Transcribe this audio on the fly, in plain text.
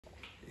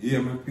Yeah,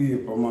 my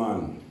people,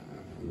 man.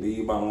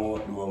 Leave and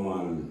outdoor,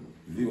 man.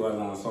 Viewers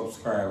and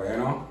subscribers, you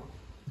know?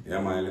 Yeah,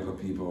 my little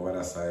people over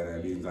that side,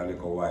 I've been a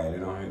little while, you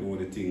know? You know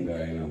the thing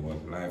there, you know,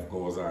 but life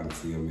goes on,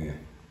 see me.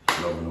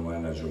 Loving the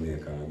one in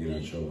Jamaica, and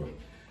getting trouble.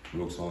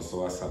 Look so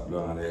what's up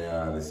down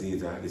there, the see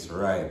it, it's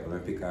ripe. When I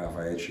pick off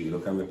a tree,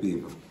 look at my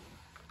people.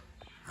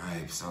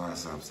 Ripe, so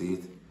what's up, see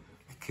it?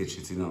 I catch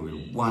it, you know,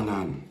 with one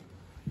hand.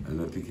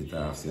 And I pick it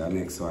off. See the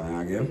next one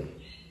again?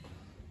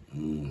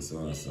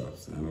 So what's up,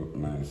 so it look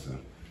nice.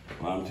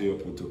 One to you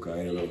put to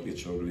Kyle up the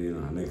trouble, you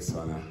know. Next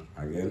one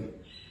again.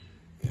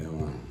 Yeah,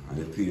 man. And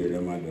the peer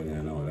them are done,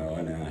 you know, that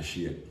one is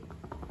shape.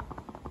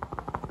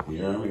 You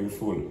hear me?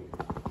 Full.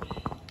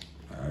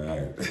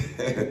 Alright.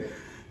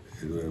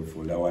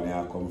 Full. That one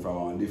here come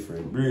from a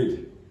different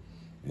breed.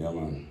 Yeah,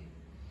 man.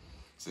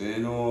 So, you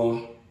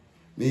know,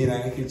 me in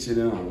the kitchen,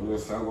 you know, we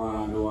just go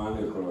and do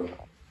one little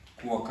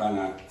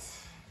coconut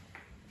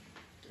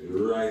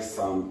rice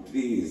and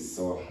peas.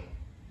 So,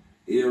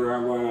 here I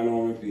go and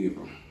know my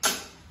people.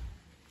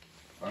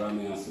 Follow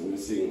me and see me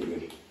sink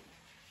the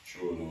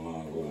show no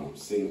I'm going to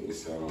sink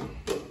this around.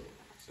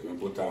 So I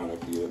put on the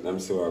plate. Let me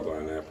see what I'm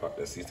going to pop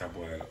the seat up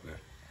boil up there.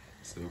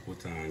 So I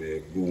put on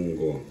the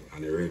gungo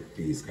and the red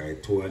peas,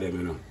 because two of them,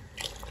 you know.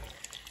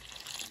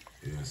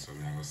 Yeah, so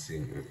I'm going to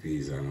sink the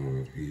peas and all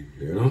my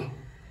people, you know?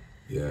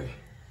 Yeah.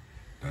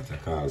 That's I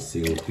call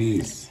sink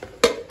peas.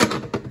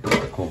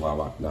 I cover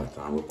back that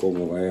and we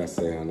come over here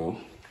say, you know.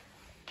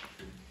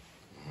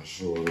 I'll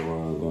show you what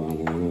I'm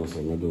going to do. So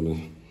I'm do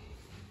my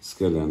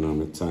skeleton and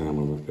my thyme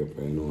and my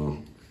pepper, you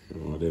know. You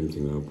know, them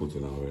things I put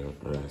in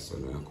our rice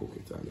and I cook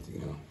it and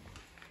everything, you know.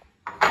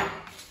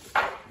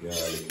 Yeah,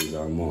 it is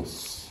a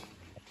must.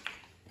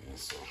 Yeah,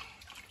 so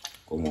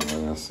come over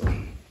here, so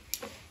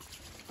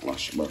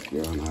wash back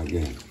here and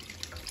again.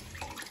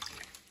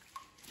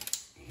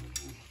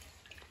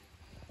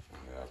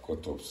 Yeah,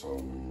 cut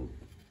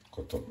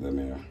up them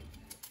here.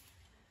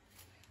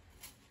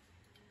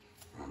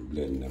 And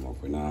blend them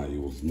up. We now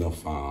use no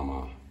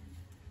farmer.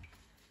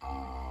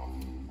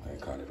 I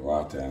call it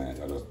water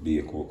and I just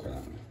bake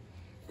coconut.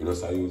 We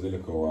just use a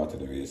little water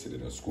the way you see they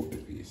just cook the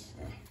piece.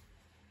 Yeah.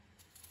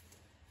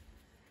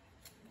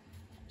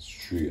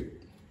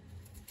 Straight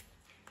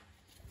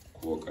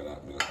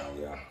coconut milk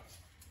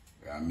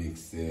and we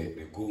mix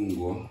the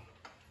gungo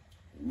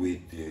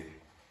with the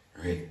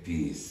red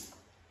peas.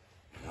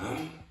 Yeah?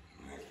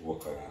 Like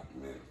coconut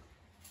milk.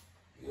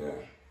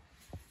 Yeah.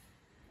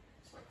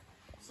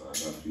 So I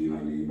just been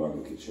in the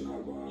back kitchen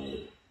and go on with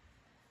it.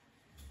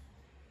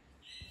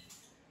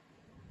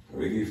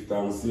 We give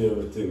thanks to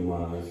everything,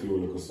 man. If you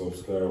look a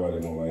subscriber,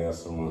 them over here,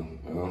 so man,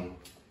 you know?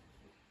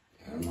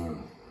 Yeah,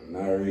 man.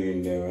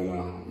 Narine them, you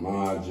know?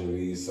 Marjorie,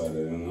 Lisa,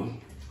 them, you know?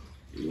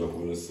 You look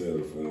for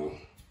yourself, you know?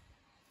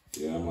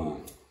 Yeah,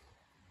 man.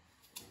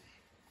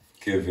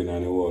 Kevin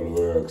and the whole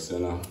works, you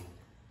know?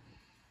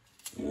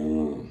 Yeah,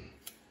 man.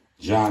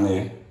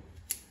 Johnny,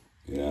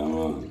 yeah,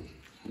 man.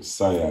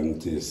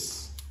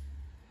 Scientist.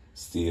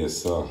 Stay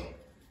so.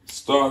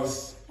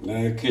 Studs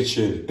in the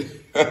kitchen.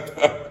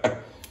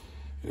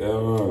 Yeah,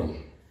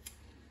 man.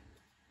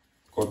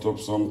 Cut up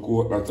some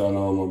coconut and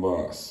all my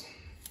boss.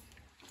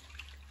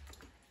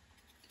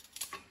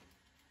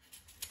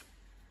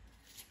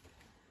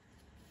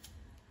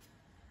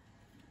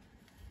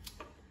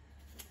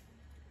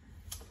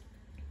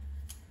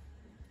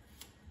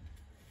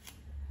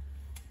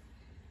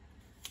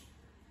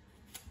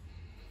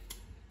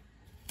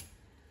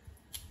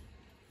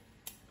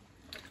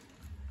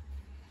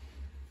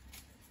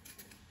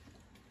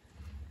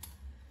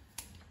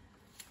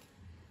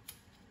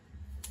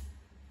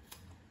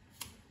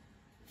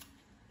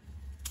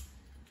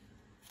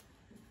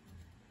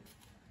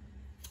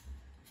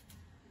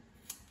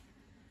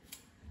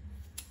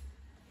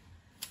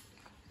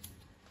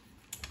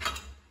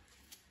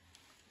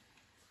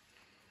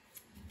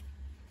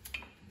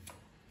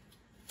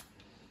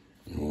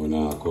 We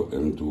not cut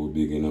them too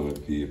big, you know,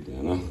 with people,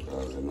 you know,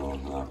 because, you know,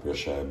 I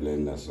pressure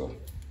blender, so,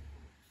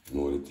 you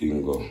know, the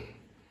thing go.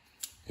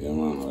 Yeah,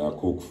 man, when I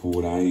cook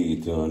food and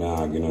eat, you know,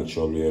 nah get no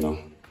trouble, you know.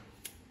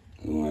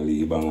 You know, I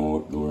leave them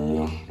outdoor, you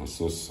know.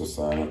 So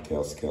I don't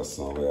care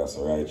somewhere,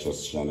 so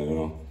righteous channel, you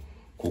know.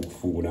 Cook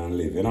food and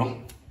live, you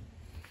know.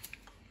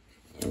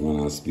 Yeah,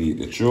 man, I speak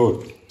the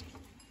truth.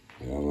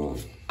 Yeah, man.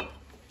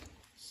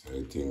 So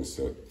the thing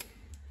set.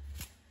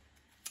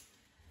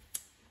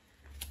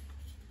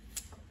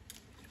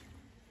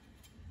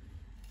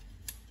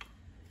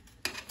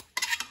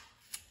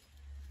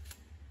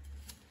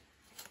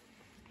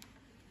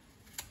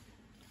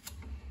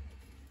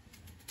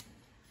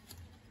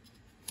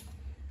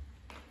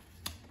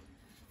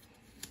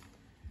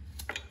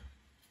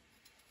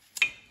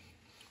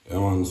 Yeah,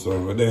 man,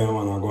 so there,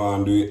 man, I go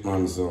and do it,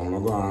 man, so I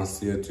go and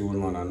stay tuned,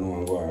 man, I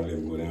know I go and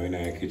live good in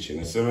the kitchen,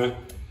 you see me?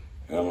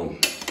 Yeah, man.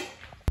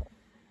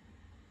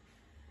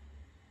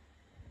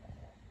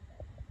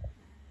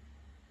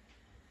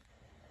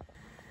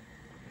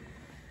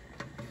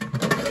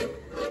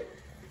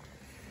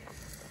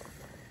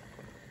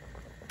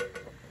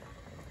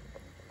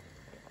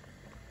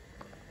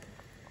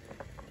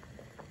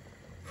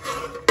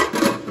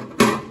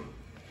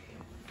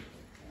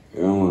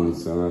 man,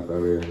 so not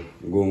the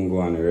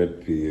gungo and the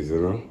red peas,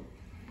 you know.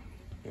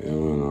 Yeah,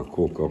 man, I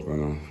cook up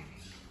and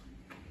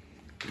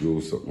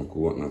juice up my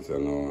coconut, you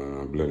know,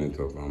 and I blend it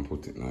up and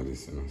put it in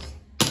this, you know.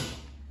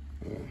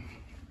 Yeah.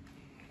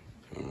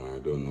 I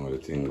don't know the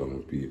thing about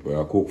my people.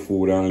 I cook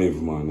food and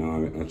live, man. I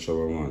make no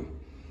trouble, man.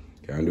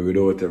 Can't do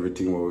without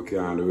everything, but we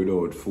can't do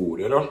without food,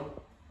 you know?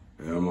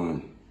 Yeah,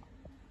 man.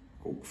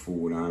 Cook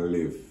food and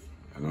live,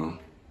 you know?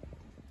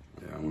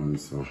 Yeah, man,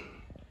 so.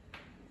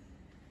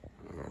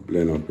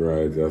 Blend up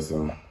right there,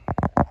 so.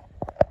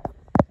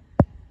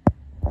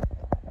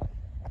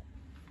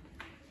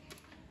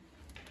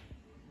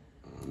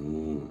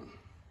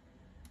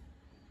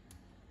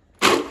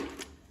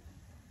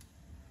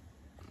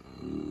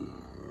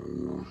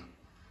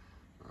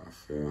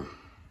 Yeah.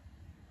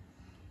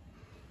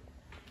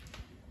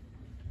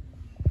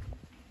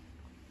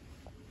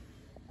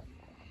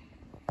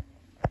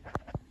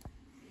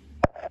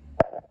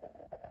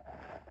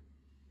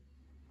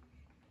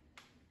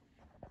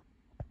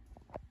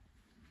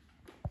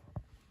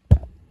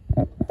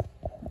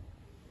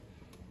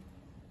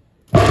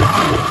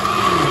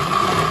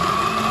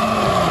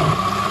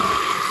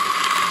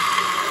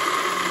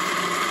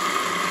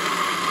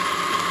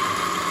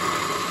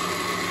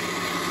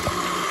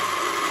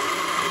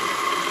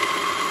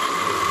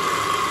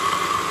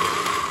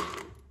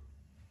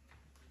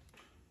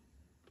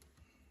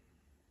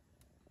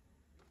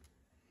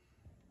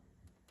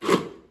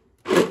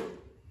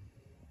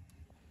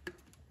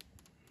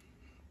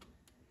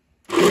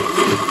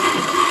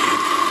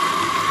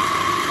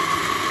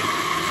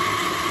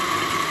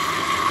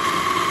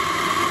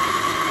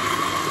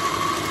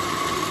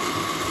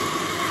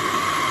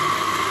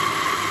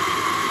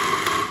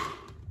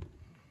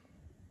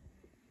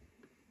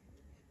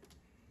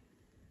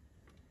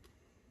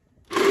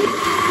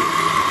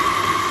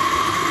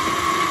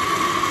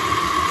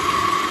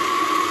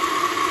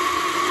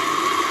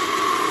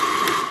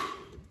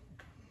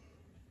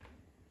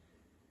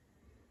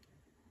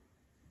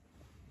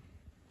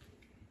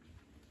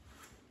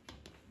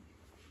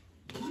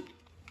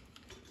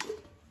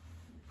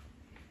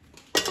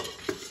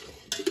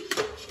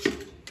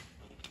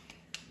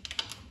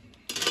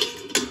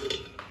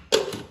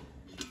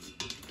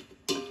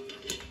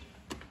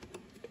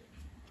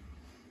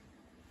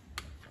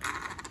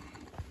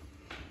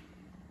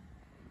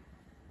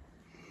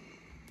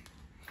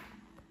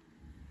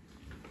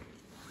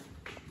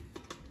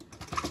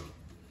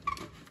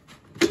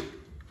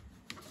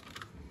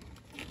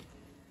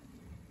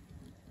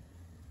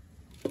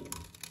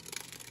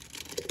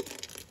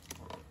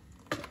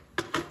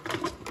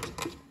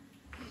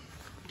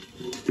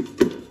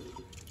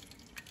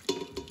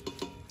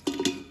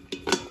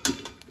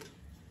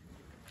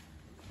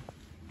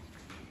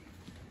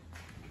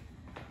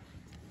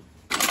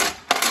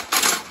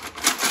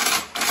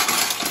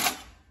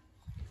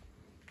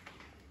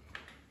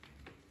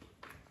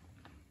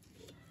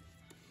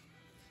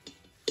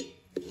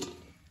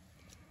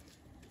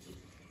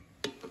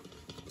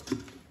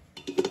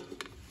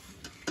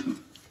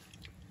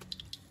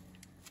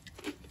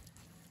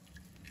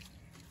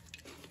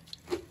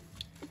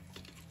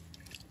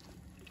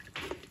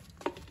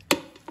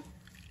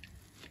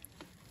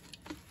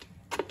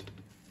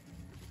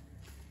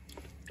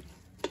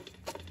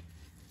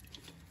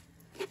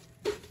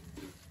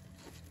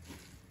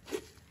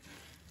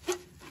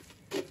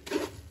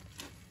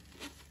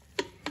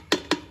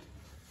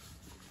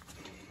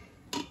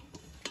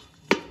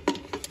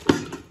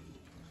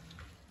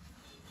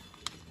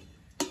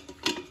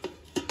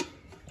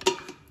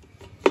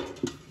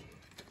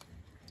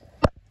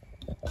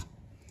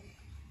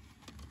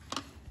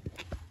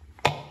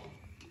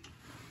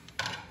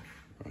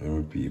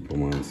 People,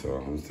 man, so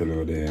I'm still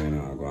out there, you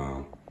know, I go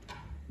and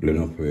blend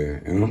up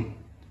with, you know,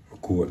 a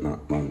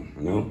coconut, man,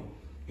 you know.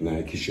 In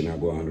the kitchen, I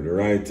go and do the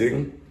right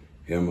thing.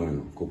 Yeah,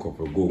 man, cook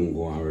up a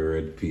gungo and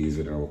red peas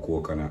with our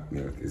coconut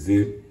milk, you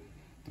see?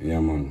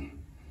 Yeah, man.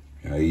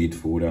 I eat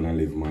food and I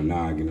live, man,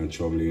 nah, get no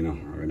trouble, you know.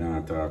 I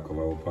don't talk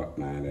about our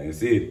partner, you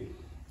see?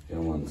 Yeah,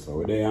 man, so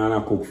we're there and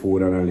I cook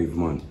food and I live,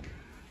 man.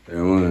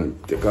 Yeah, man,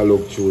 take a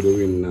look through the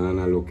window and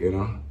I look, you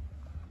know.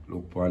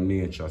 Look for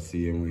nature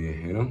same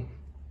way, you know.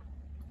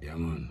 Yeah,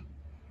 man.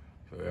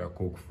 So I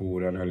cook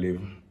food and I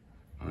live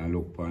and I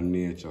look for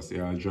nature. See,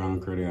 I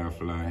drunk ready I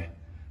fly.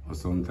 But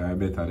sometimes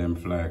better them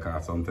fly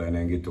because sometimes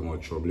they get too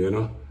much trouble, you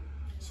know.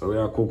 So we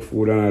cook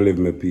food and I live,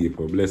 my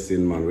people.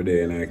 Blessing, man. We're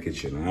there in our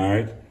kitchen,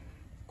 alright?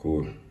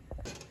 Cool.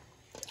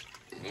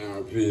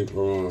 Yeah,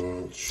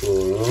 people,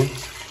 sure, no?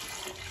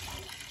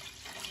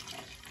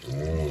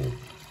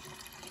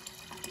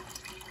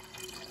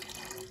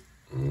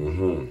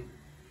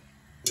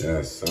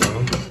 Yes,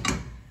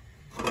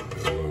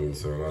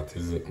 so that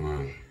is it,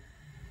 man.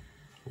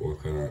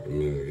 Working at the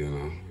milk, you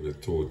know. The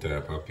two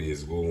type of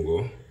peas,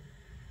 gungo.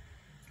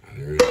 And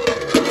the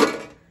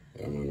red.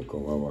 Yeah, man,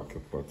 cover back the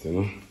pot, you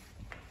know.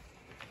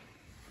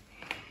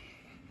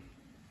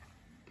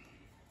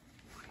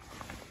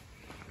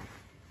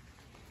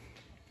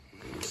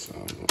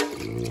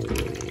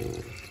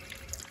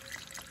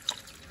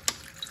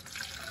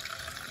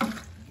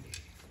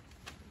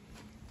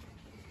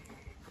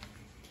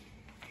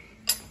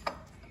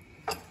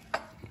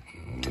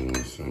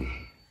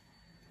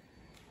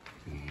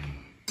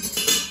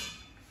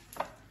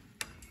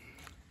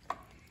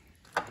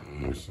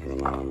 So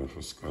now if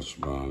a scotch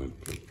bonnet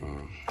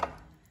pepper.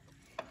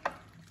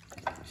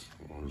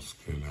 All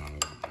skill on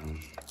it.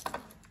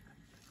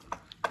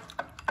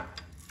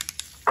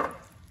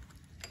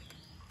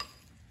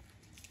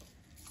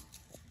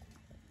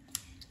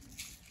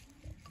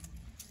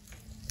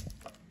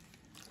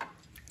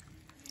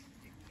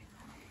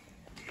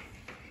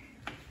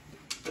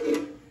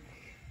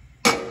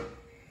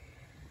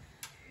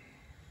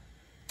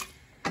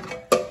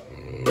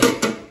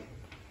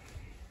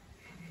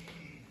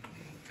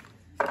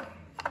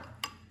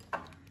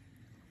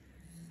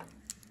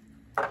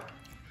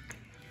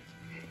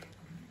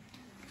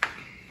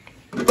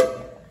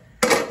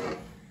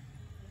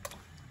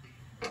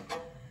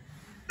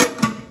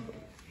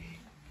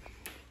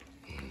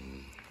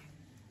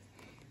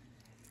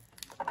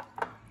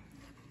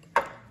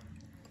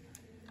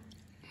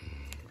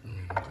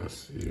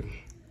 Just see.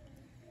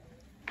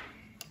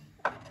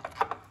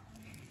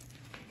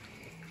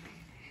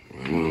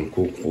 Man,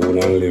 cook food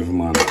and live,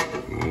 man.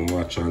 Man,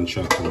 watch and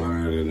chat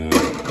already now.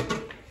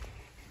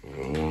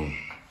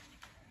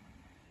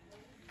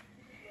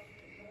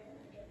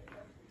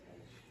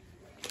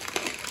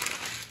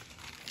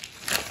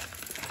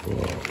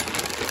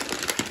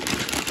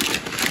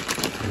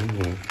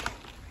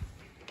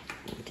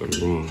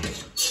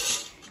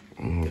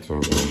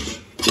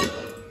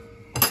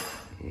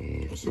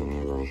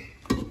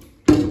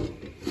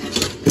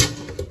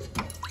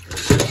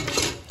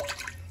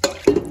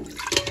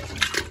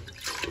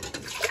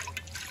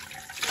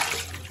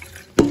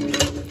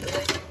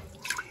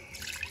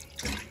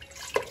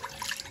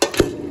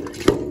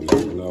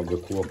 The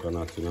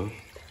coconut, you know.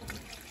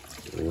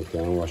 You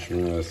can wash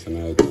my rice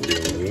tonight,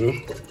 you know.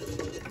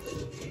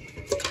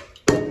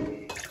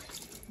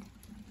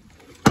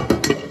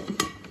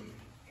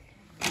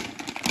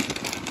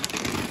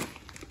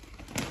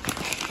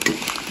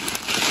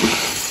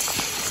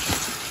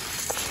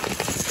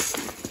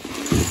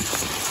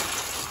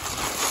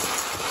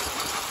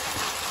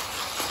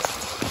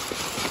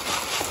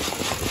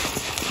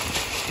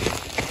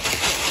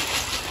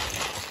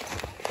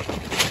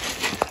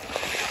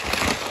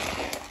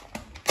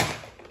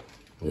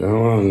 Yeah,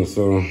 man,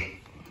 so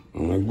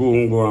I'm a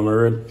gungo and my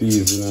red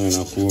peas, you know, in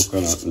a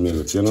coconut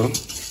milk, you know.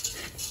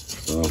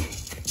 So,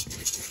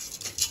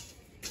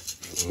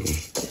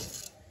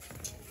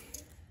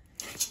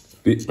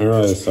 pick my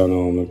rice on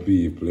all my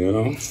people, you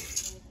know.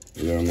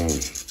 Yeah, man.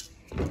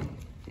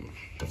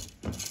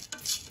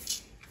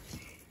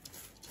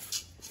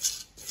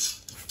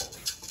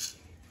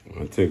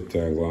 I take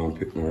time go and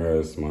pick my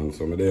rice, man.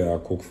 So, I'm there, I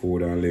cook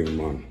food and live,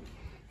 man.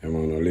 Yeah,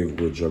 man, I live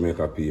good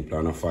Jamaica people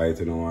and I fight,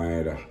 you know,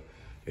 either.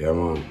 Yeah,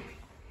 man.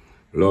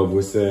 Love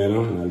we say, you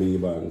know, in a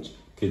Liban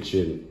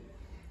kitchen.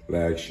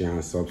 Like, share,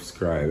 and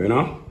subscribe, you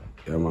know?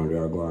 Yeah, man, we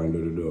are going to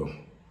do the door.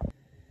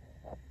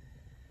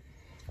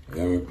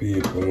 Yeah, my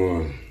people,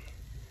 man.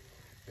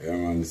 Yeah,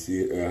 man,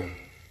 see it there.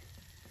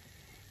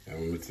 Yeah,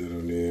 man, tell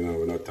you, you know,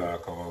 we don't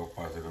talk about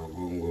pot, you know,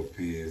 gungo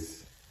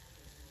peas.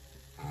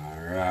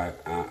 And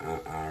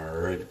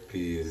red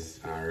peas,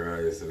 and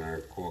rice,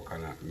 and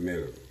coconut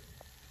milk.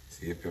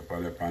 See pepper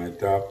lip on the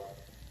top?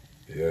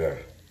 Yeah.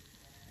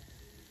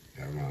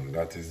 Yeah, man,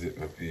 that is it,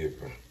 my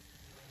people.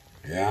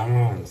 Yeah,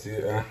 man, see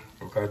it,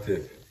 look at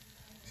it.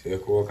 See the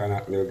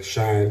coconut milk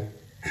shine?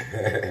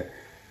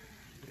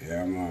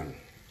 Yeah, man.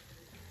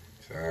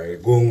 So I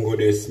gungo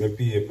this, my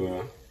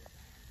people,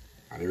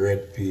 and the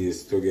red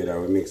peas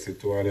together, we mix the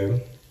two of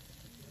them.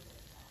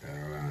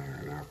 Yeah, man,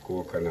 and a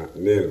coconut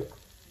milk.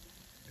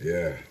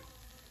 Yeah.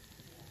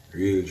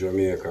 Real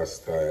Jamaica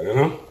style, you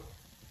know?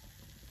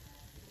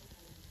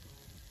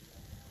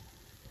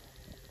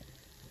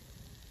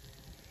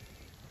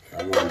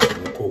 Yeah, man,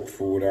 we cook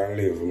food and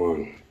live,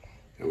 man.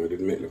 And we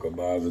did make like a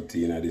bars of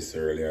tea in this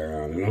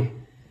earlier on, you know?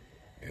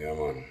 Yeah,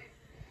 man.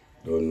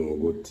 Don't know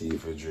good tea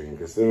for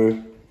drink, you see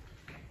me?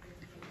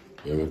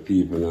 Yeah, my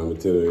people now, I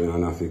tell you, you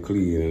don't have to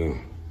clean, you know?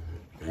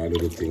 You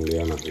do the thing they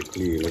don't have to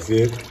clean, you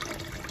see it?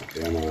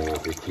 Yeah, man, you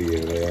have to clean, you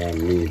don't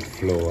need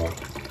flour.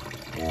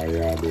 Or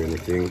you do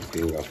anything,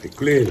 you have to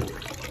clean.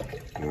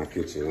 In the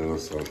kitchen, you know,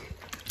 so.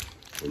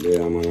 So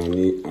there, man, I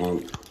need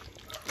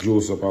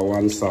juice up a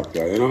one sap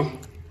there, you know?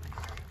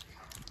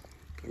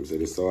 I say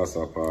the sauce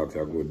part,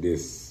 you go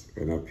this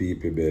in a pee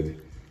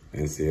bed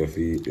and say if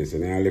you eat this.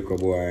 And then a little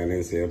boy and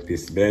then say a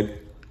piss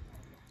bed,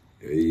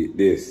 you eat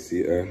this,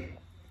 see,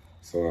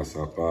 sauce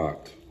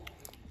part.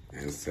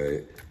 And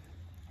say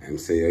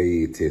you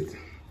eat it.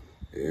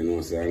 You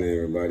know, so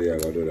everybody I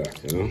gotta do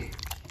that, you know?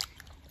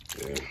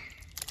 Yeah.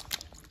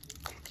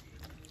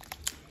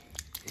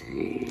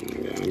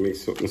 Yeah,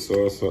 mix up the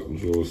sauce up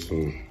juice.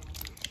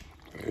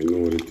 I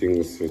know the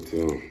things that,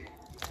 you know.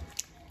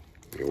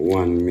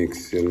 One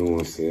mix, you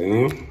know, say, you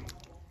know?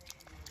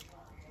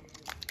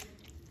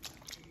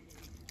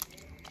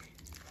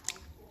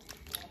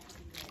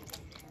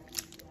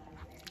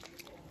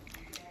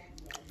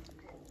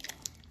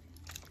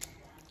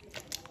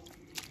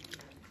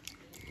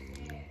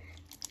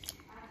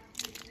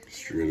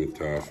 Strain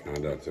it off now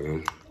that, you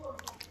know?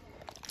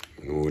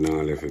 No, we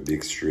don't left a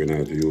big strain, I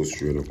have to use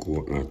strain of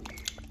coconut.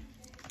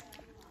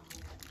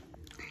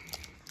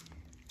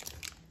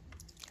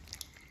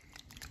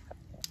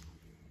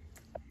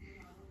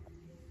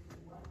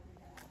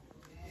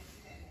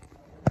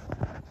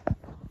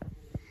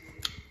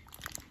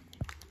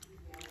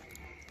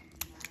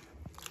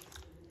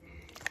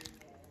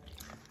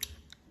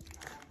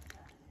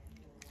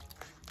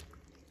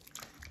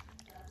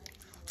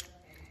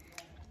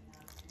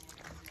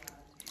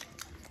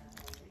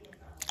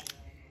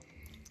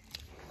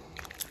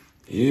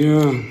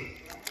 Yeah.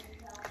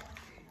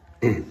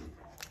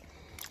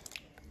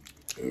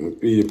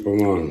 People,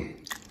 man.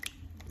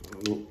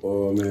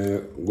 Oh,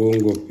 my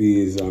gungo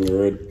peas and the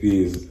red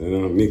peas, you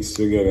know, mixed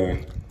together.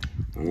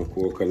 And the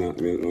coconut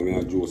milk, now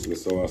I juice my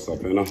sour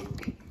sap, you know.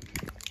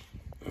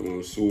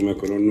 And soon I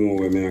couldn't know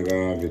where I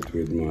go have it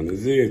with, man.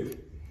 Is it?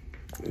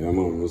 Yeah,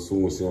 man,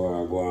 soon see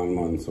how I go on,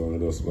 man. So I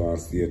just go and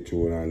stay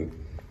tuned and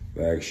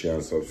like, share,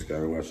 and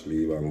subscribe, and watch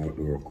Leave and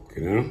Outdoor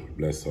Cooking, you know.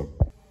 Bless up.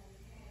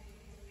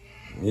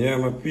 Yeah,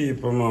 my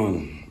people,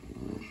 man.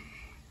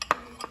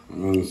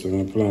 Man, so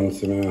my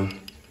plants, you know,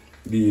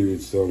 deal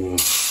with some.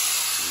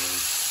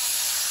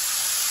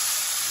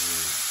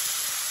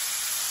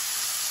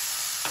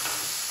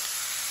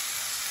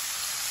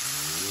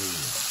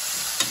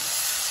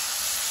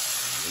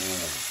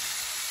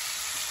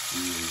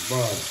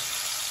 Bad.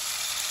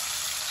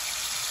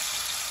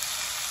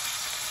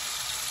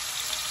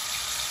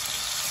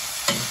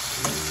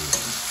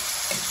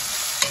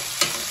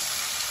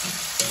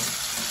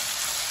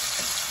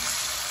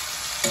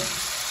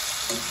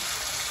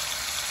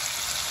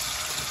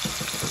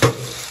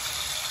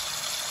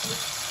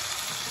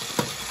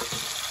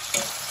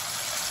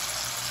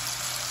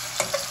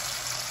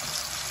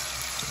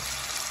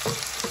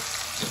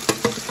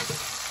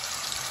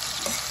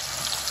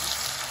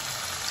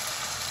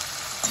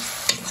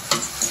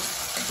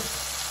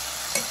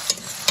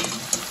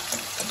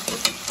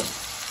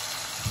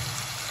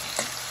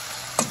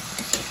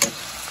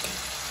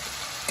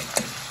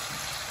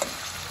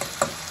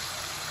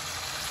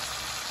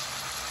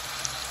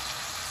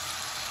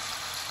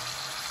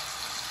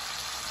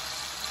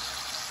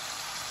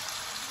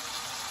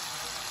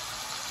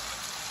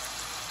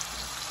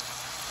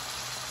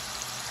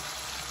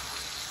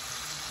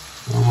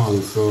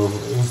 Man, so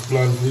just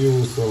plan to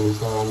use some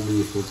corned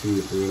beef for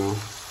people, you know.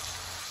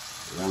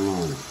 Yeah,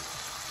 man.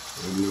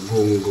 With the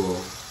gungo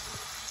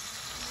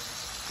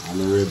and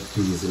the red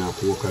peas in a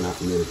coconut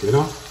milk, you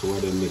know. So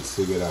what they mix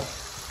together.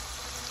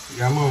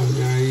 Yeah,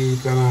 man, I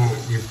eat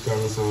and give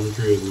thanks and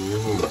praise, man.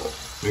 Yeah, man.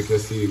 Make you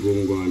see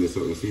gungo and this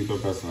something. See it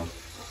up as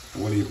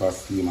one heap of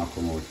steam a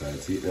come out, right?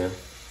 See it there?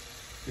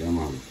 Yeah,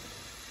 man.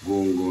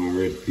 Gungo and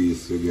red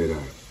peas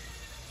together.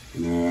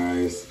 In a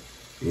rice,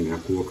 in a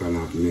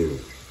coconut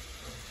milk.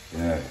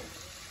 Yeah,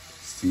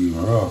 steam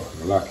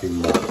rough, lock him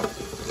back.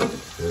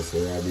 That's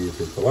where I beef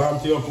it. Warm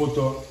to your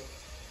poto.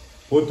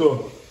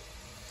 Poto.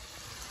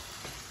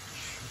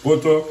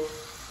 Poto.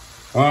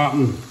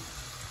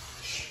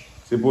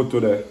 See poto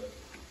there.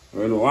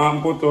 You know,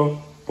 warm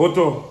poto.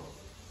 Poto.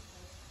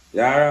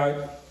 Yeah,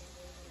 alright.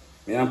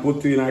 Me and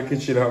put you in the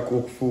kitchen and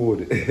cook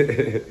food.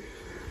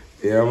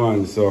 Yeah,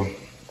 man, so.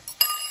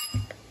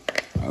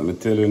 I'm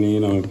telling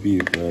you, my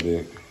people,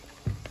 the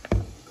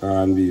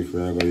corned beef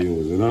I'm going to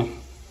use, you know?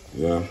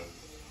 Yeah.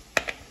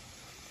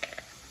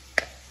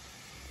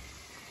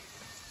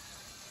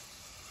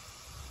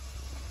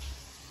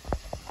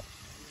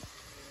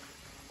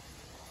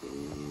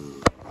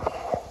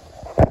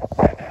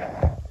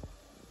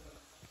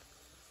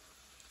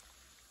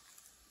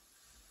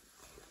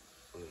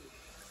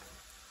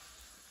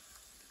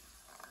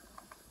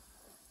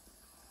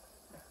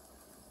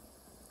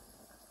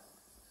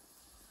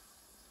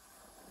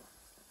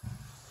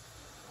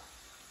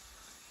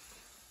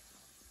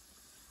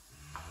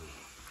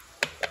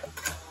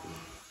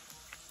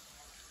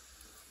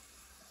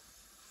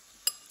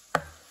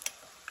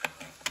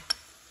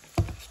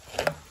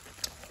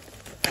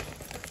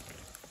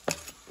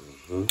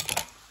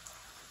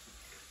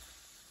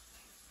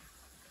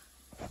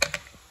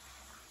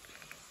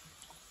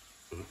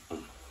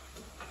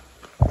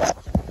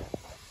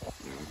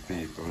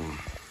 People,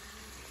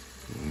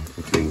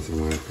 put into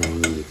my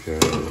corned beef,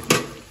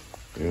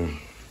 yeah.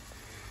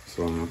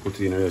 So I'm put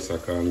in the rest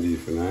of corned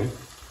beef tonight.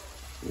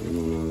 You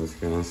know, as you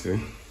can see.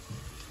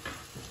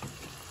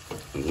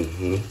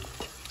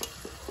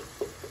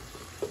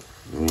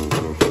 So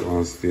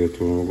I'll stay tuned,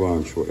 we'll go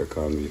and show the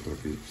corned beef, my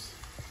peeps.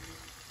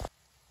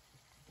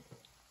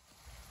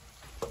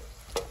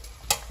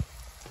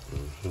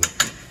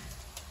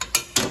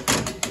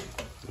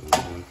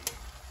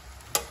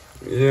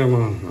 Yeah,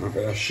 man, I have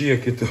to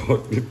shake it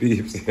out, the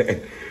peeps.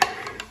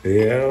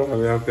 Yeah, I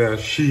have to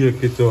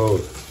shake it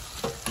out.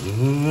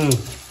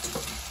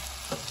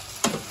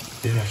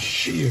 Yeah,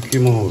 shake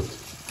him out.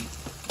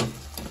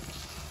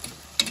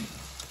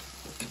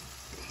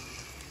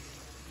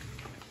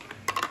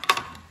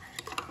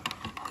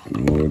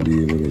 More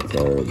deal with it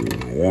already,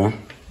 yeah?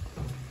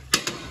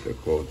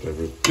 Take out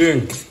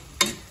everything.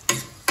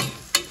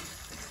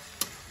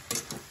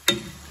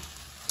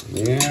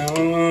 Yeah,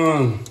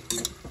 man.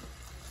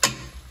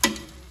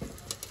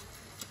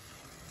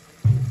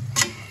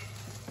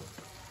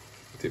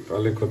 Tip a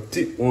little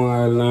tip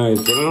more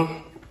night, you know?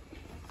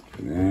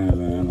 Yeah,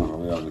 you know,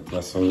 we have it.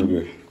 That's how we do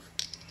it.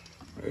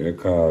 What you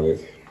call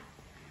it?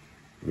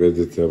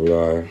 Vegetable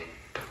oil.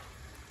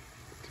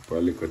 Tip a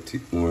little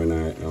tip more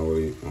night now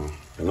we eat now.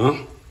 You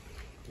know?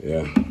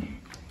 Yeah.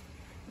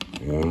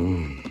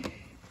 Yeah.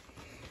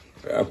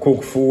 I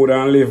cook food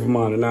and live,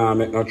 man. Nah,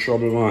 make no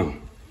trouble, man.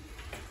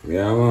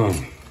 Yeah,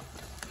 man.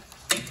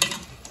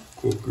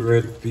 Cook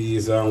red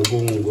peas and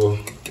gungo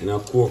in a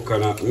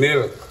coconut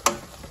milk.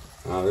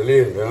 And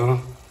live, you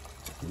know.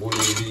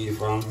 Bully beef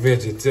and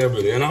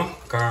vegetable, you know.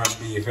 Corned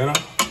beef, you know.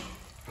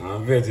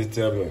 And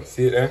vegetable.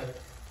 See there?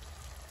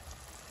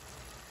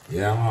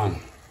 Yeah, man.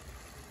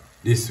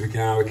 This we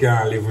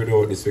can't live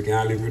without this. We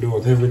can't live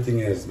without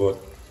everything else, but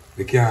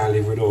we can't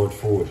live without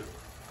food.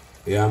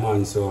 Yeah,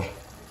 man. So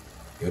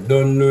you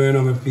don't know, you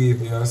know, my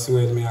people. You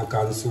sweat me and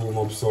consume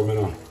up some, you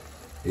know.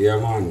 Yeah,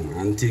 man.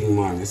 And thing,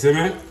 man. You see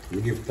me?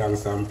 We give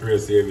thanks and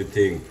praise to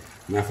everything.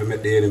 I have to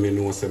make the enemy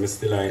know so I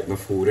still eat my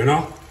food, you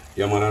know.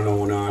 Yeah, man. I know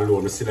when I'm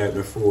alone, I still eat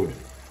my food.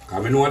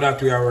 Because I know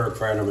that we are work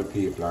for my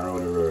people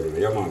around the world.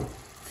 Yeah, man.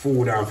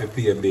 Food and for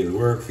pay a bill.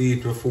 Work for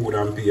eat with food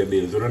and pay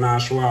bills. We don't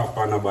have to show off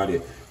on nobody.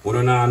 We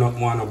don't have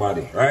nothing on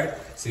nobody. Right?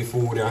 See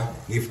food, yeah,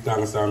 give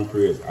thanks and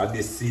praise. At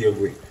this save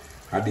way.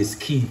 At this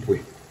keep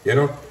way. You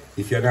know?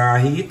 If you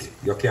don't eat,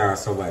 you can't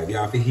survive. You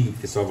have to eat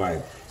to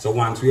survive. So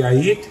once we are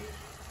eat,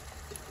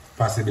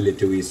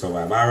 possibility we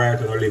survive. Alright,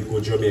 we don't live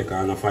good Jamaica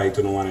and fight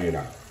to no one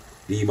either.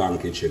 The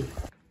bank kitchen.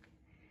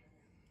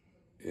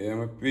 Yeah,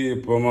 my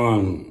people,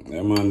 man.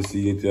 Yeah, man,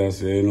 see it here,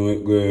 say, you know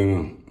what's going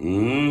on.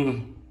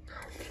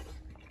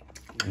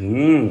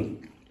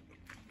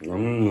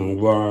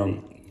 Go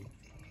on.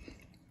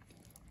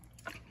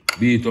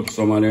 Beat up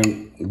some of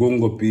them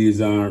gungo peas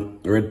and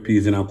red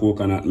peas in a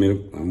coconut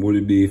milk and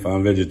bully beef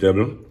and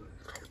vegetable.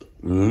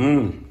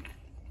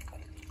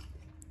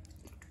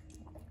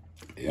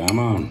 Yeah,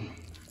 man.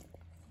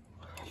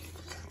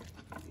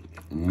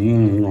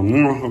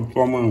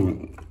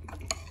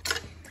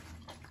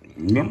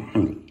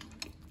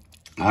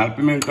 I'll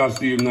pimento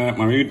seed night,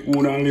 man. Eat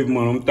food and live,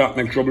 man. I'm top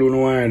make trouble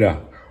no either.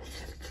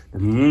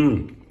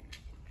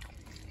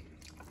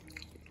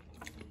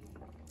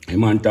 The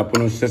man tap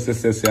on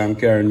us, and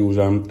carry news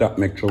and tap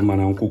make trouble, man,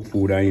 and cook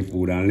food and eat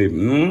food and live.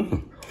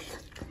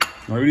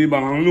 I really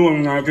bang alone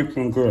in the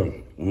kitchen, girl.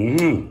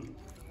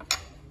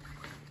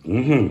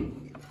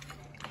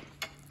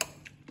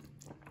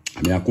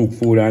 I cook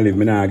food and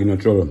live, I don't get no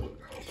trouble.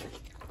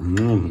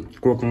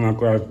 Cooking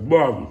across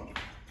Bob.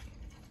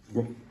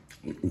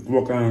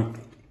 Cooking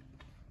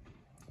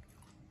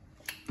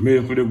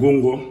milk for the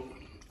gungo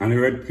and the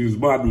red peas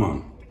bad,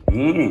 man.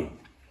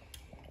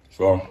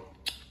 So,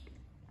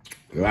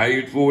 I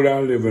eat food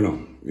and live, you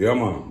know. Yeah,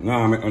 man.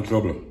 Nah, I make no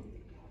trouble.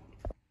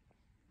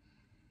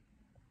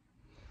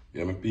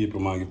 Yeah, my people,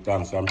 man, give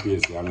thanks and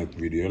praise for the next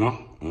video, you know.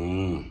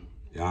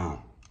 Yeah.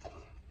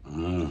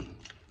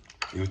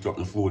 Eat up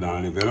my food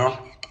and live, you know.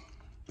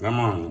 Yeah,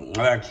 man.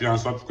 I like, share, and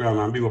subscribe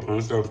and big up on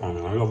yourself, man.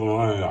 I love you,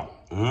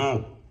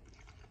 man.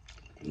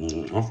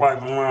 I'm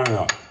fighting,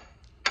 man.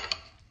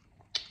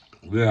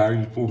 Yeah,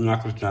 I eat food in a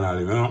Christian live,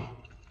 you know.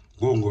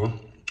 Gungo,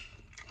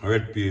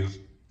 red peas,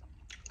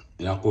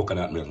 and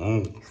coconut milk.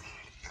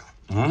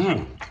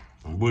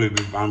 Bully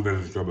beef and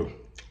vegetable.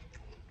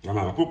 Yeah,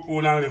 man. Cook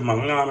food and live, man.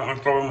 I don't make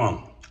no trouble,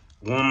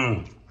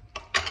 man.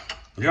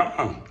 Yeah,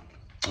 man.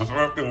 That's what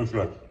I think,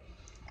 like.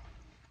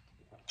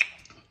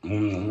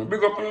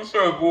 Big up on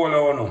yourself, all I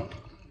know.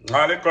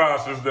 All the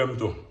classes, them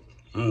too.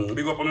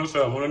 Big up on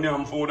yourself, when you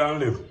name food and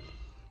live.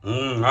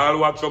 All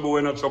what trouble,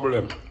 when not trouble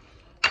them.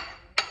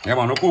 Yeah,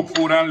 man, you cook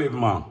food and live,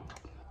 man.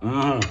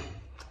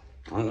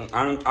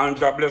 And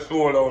God bless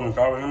all of them,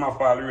 because when you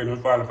fall rain, you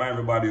fall for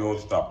everybody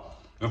else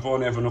stop. If you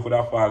never know could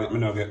have fall, it, me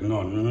not get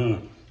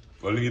none.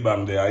 So leave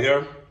them there,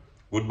 yeah?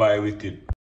 Goodbye, wicked.